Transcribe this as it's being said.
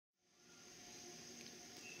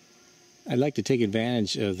I'd like to take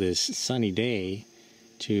advantage of this sunny day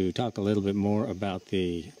to talk a little bit more about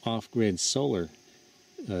the off-grid solar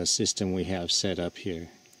system we have set up here.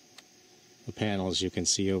 The panels you can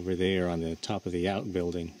see over there on the top of the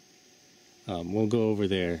outbuilding. We'll go over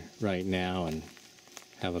there right now and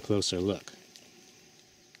have a closer look.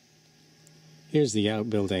 Here's the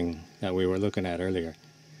outbuilding that we were looking at earlier.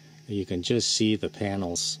 You can just see the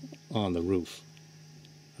panels on the roof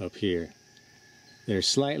up here. They're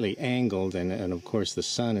slightly angled, and of course the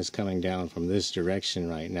sun is coming down from this direction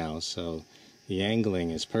right now, so the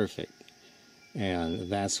angling is perfect. And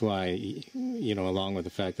that's why, you know, along with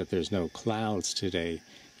the fact that there's no clouds today,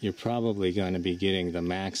 you're probably going to be getting the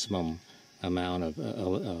maximum amount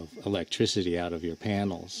of electricity out of your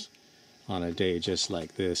panels on a day just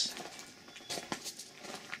like this.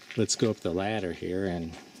 Let's go up the ladder here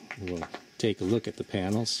and we'll take a look at the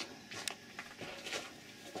panels.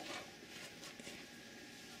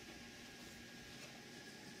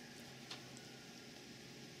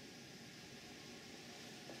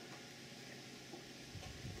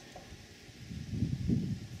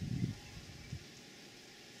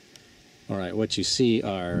 Alright, what you see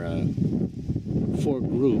are 4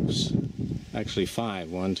 groups, actually 5,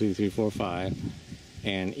 1, 2, 3, 4, 5,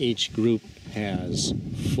 and each group has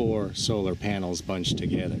 4 solar panels bunched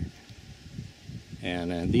together.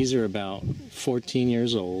 And these are about 14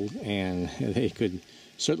 years old, and they could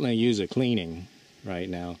certainly use a cleaning right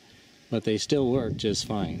now, but they still work just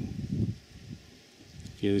fine.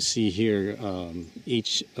 If you see here,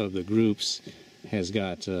 each of the groups has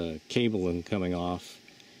got cabling coming off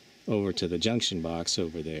over to the junction box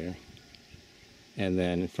over there, and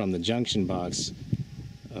then from the junction box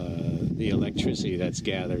the electricity that's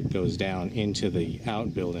gathered goes down into the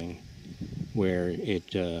outbuilding where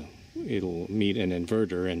it'll meet an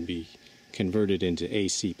inverter and be converted into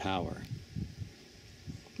AC power.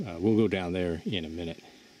 We'll go down there in a minute.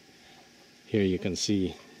 Here you can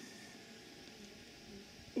see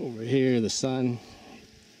over here the sun.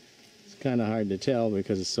 It's kind of hard to tell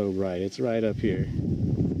because it's so bright. It's right up here.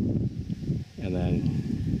 And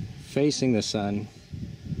then facing the sun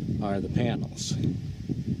are the panels.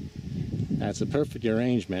 That's a perfect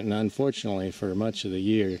arrangement, and unfortunately for much of the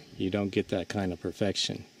year you don't get that kind of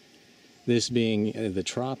perfection. This being the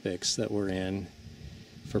tropics that we're in,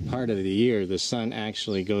 for part of the year the sun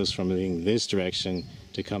actually goes from being this direction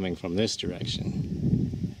to coming from this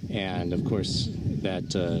direction. And of course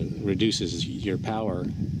that reduces your power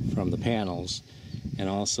from the panels. And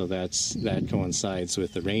also that coincides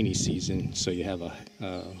with the rainy season, so you have a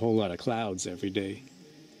whole lot of clouds every day.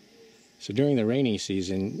 So during the rainy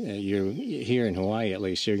season, you're here in Hawaii at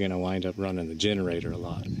least, you're going to wind up running the generator a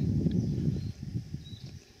lot.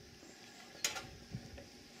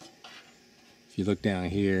 If you look down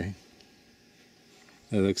here,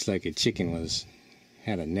 it looks like a chicken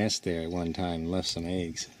had a nest there at one time and left some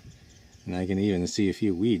eggs. And I can even see a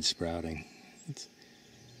few weeds sprouting.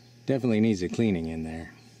 Definitely needs a cleaning in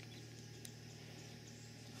there.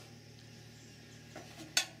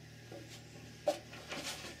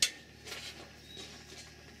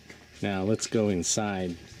 Now let's go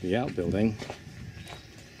inside the outbuilding.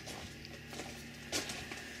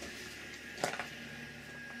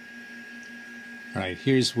 Alright,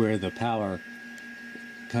 here's where the power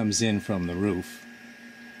comes in from the roof.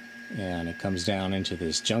 And it comes down into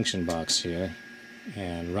this junction box here.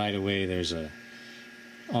 And right away there's a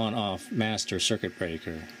on-off master circuit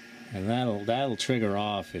breaker, and that'll trigger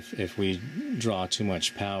off if we draw too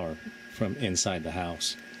much power from inside the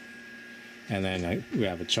house. And then we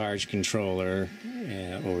have a charge controller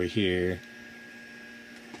over here.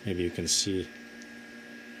 Maybe you can see.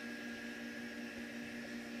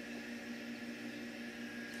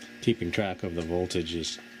 Keeping track of the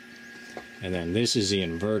voltages. And then this is the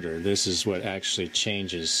inverter. This is what actually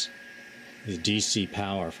changes the DC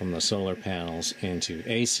power from the solar panels into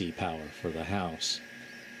AC power for the house.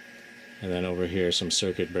 And then over here some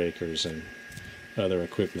circuit breakers and other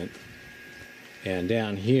equipment. And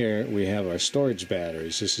down here we have our storage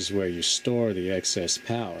batteries. This is where you store the excess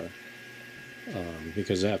power,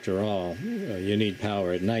 because after all you need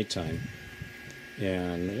power at nighttime.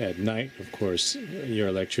 And at night, of course, your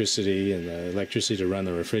electricity and the electricity to run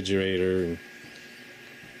the refrigerator and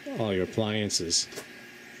all your appliances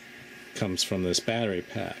comes from this battery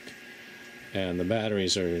pack. And the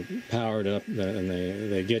batteries are powered up and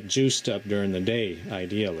they get juiced up during the day,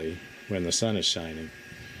 ideally, when the sun is shining.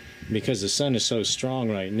 Because the sun is so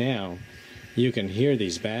strong right now, you can hear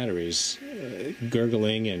these batteries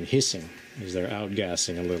gurgling and hissing as they're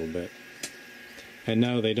outgassing a little bit. And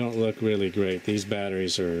no, they don't look really great. These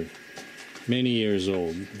batteries are many years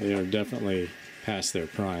old. They are definitely past their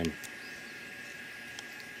prime.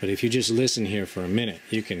 But if you just listen here for a minute,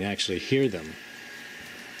 you can actually hear them.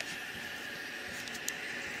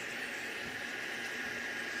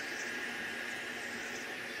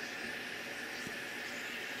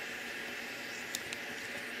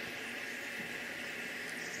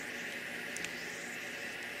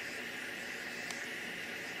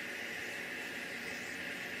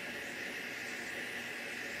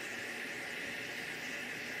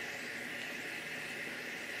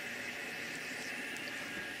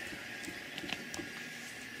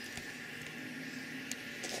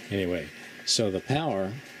 Anyway, so the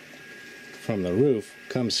power from the roof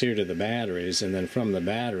comes here to the batteries, and then from the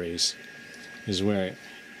batteries is where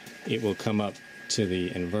it will come up to the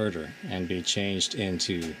inverter and be changed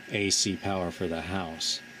into AC power for the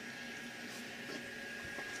house.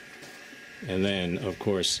 And then, of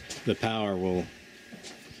course, the power will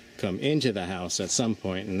come into the house at some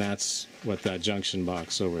point, and that's what that junction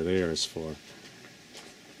box over there is for.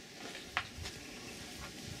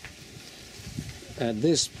 At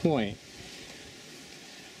this point,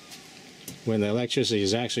 when the electricity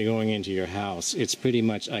is actually going into your house, it's pretty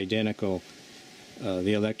much identical.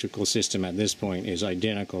 The electrical system at this point is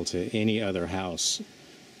identical to any other house,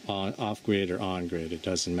 off-grid or on-grid. It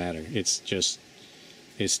doesn't matter. It's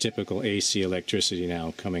typical AC electricity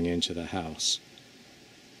now coming into the house.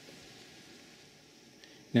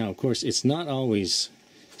 Now, of course, it's not always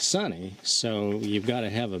sunny, so you've got to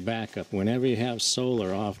have a backup. Whenever you have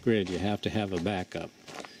solar off-grid, you have to have a backup.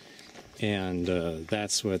 And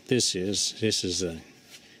that's what this is. This is a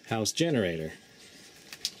house generator.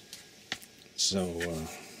 So,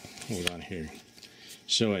 hold on here.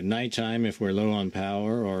 So at nighttime, if we're low on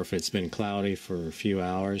power, or if it's been cloudy for a few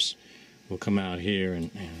hours, we'll come out here and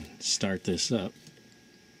start this up.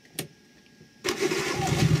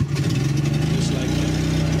 Just like that.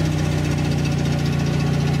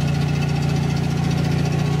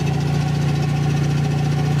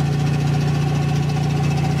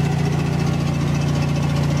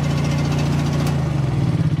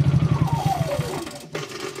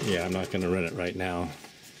 Yeah, I'm not going to run it right now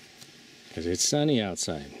because it's sunny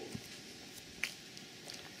outside.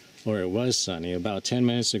 Or it was sunny. About 10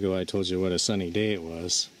 minutes ago I told you what a sunny day it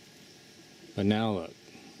was. But now look.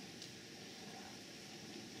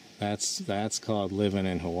 That's called living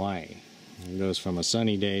in Hawaii. It goes from a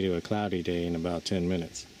sunny day to a cloudy day in about 10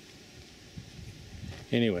 minutes.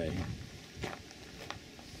 Anyway,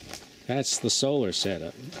 that's the solar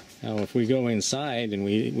setup. Now if we go inside and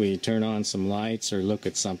we turn on some lights or look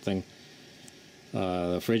at something,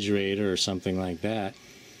 a refrigerator or something like that,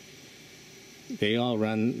 they all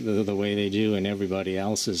run the way they do in everybody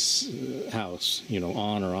else's house, you know,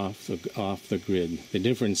 on or off the grid. The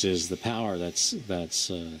difference is the power that's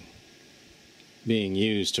being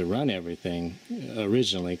used to run everything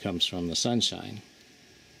originally comes from the sunshine.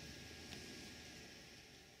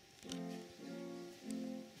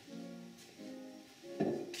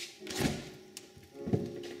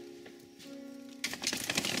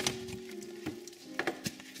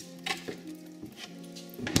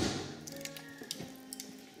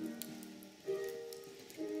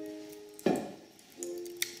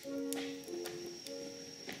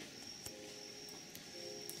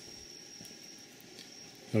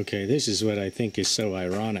 Okay, this is what I think is so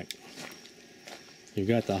ironic. You've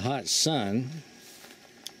got the hot sun,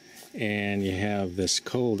 and you have this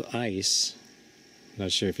cold ice.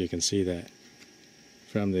 Not sure if you can see that.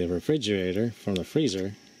 From the refrigerator, from the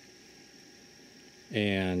freezer.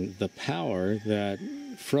 And the power that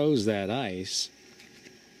froze that ice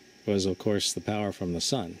was, of course, the power from the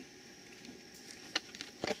sun.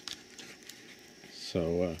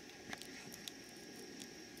 So,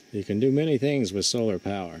 you can do many things with solar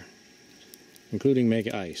power, including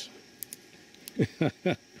make ice.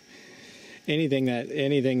 Anything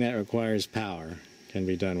that requires power can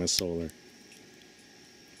be done with solar.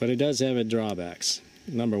 But it does have its drawbacks.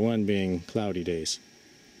 Number one being cloudy days.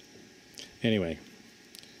 Anyway,